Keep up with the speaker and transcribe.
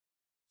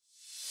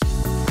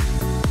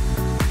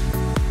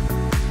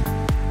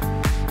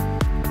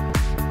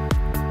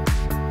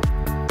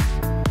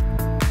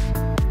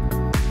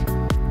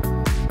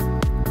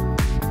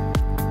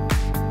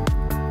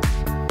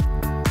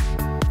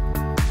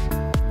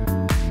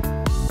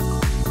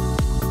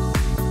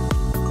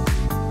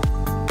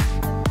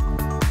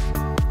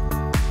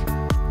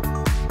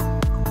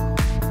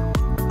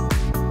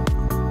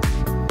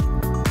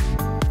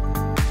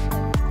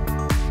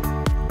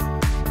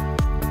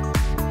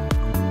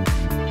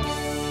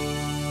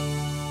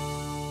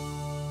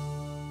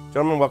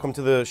Gentlemen, welcome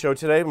to the show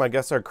today. My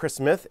guests are Chris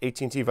Smith,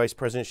 AT&T Vice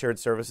President Shared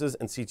Services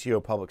and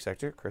CTO Public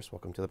Sector. Chris,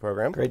 welcome to the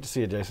program. Great to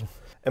see you, Jason.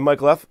 And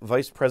Mike Leff,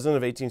 Vice President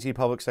of AT&T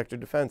Public Sector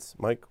Defense.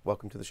 Mike,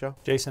 welcome to the show.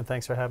 Jason,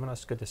 thanks for having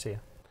us. Good to see you.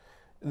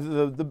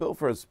 The build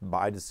versus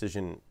buy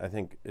decision, I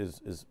think,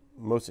 is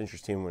most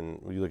interesting when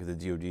you look at the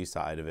DoD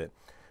side of it.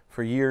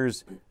 For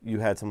years,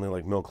 you had something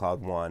like MilCloud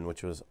 1,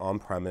 which was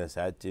on-premise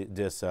at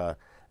DISA,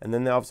 and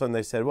then all of a sudden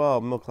they said,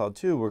 well, MilCloud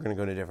 2, we're going to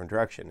go in a different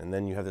direction. And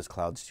then you have this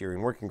cloud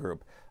steering working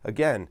group.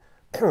 Again,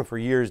 for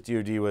years,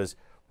 DoD was,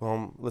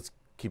 well, let's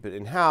keep it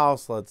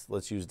in-house,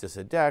 let's use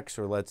DISA DEX,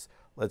 or let's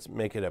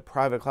make it a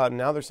private cloud. And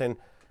now they're saying,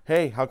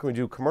 hey, how can we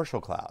do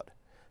commercial cloud?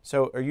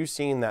 So are you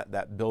seeing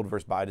that build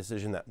versus buy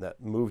decision,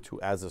 that move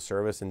to as a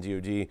service in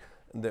DoD,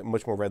 that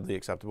much more readily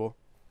acceptable?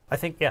 I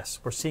think, yes,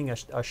 we're seeing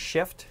a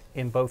shift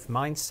in both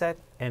mindset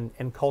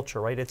and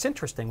culture, right? It's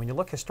interesting when you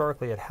look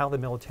historically at how the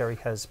military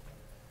has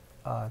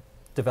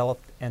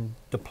developed and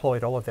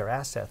deployed all of their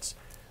assets.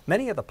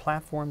 Many of the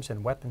platforms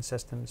and weapon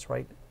systems,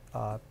 right,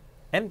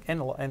 and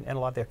a lot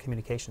of their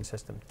communication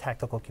systems,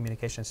 tactical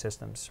communication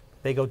systems,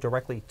 they go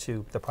directly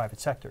to the private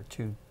sector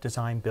to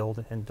design,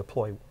 build, and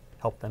deploy,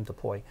 help them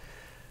deploy.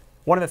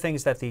 One of the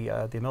things that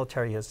the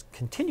military has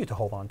continued to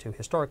hold on to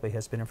historically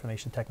has been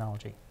information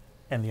technology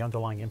and the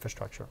underlying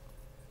infrastructure.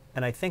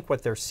 And I think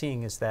what they're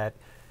seeing is that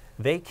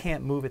they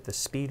can't move at the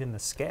speed and the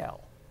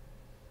scale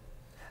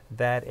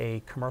that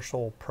a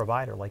commercial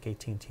provider like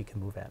AT&T can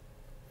move at.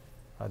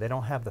 They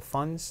don't have the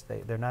funds,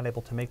 they're not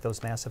able to make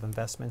those massive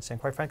investments, and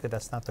quite frankly,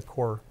 that's not the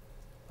core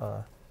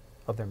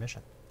of their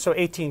mission. So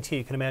AT&T,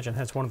 you can imagine,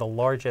 has one of the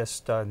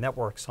largest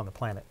networks on the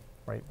planet,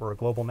 right? We're a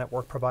global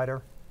network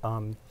provider.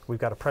 We've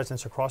got a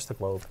presence across the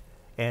globe,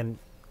 and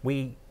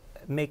we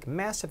make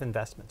massive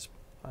investments.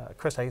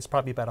 Chris, I think it's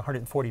probably about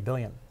 $140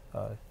 billion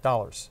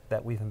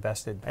that we've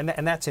invested.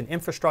 And that's in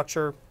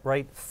infrastructure,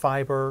 right?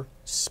 Fiber,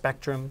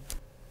 spectrum.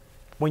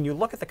 When you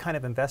look at the kind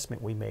of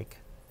investment we make,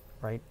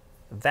 right,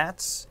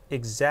 that's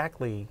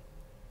exactly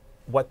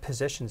what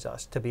positions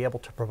us to be able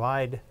to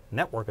provide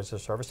network as a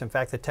service. In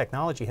fact, the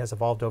technology has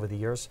evolved over the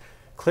years.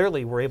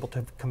 Clearly, we're able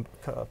to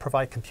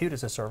provide compute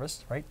as a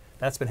service, right?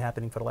 That's been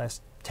happening for the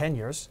last 10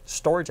 years,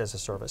 storage as a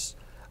service.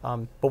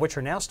 But what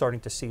you're now starting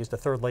to see is the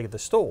third leg of the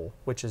stool,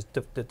 which is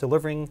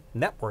delivering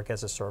network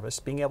as a service,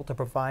 being able to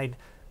provide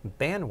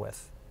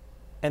bandwidth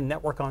and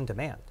network on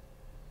demand.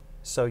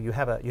 So you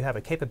have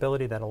a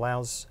capability that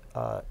allows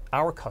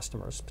our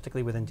customers,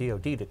 particularly within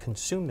DoD, to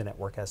consume the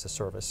network as a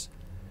service,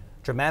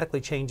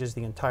 dramatically changes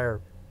the entire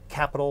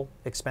capital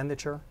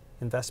expenditure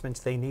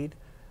investments they need,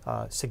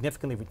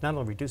 significantly not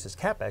only reduces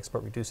CapEx,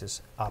 but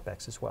reduces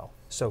OpEx as well.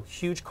 So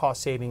huge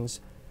cost savings,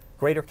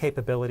 greater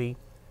capability,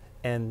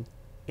 and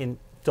in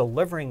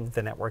delivering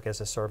the network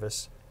as a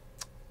service,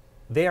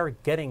 they are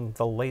getting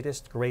the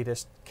latest,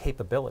 greatest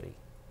capability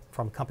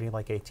from a company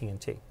like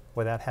AT&T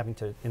without having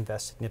to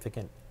invest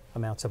significant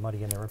amounts of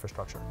money in their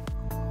infrastructure.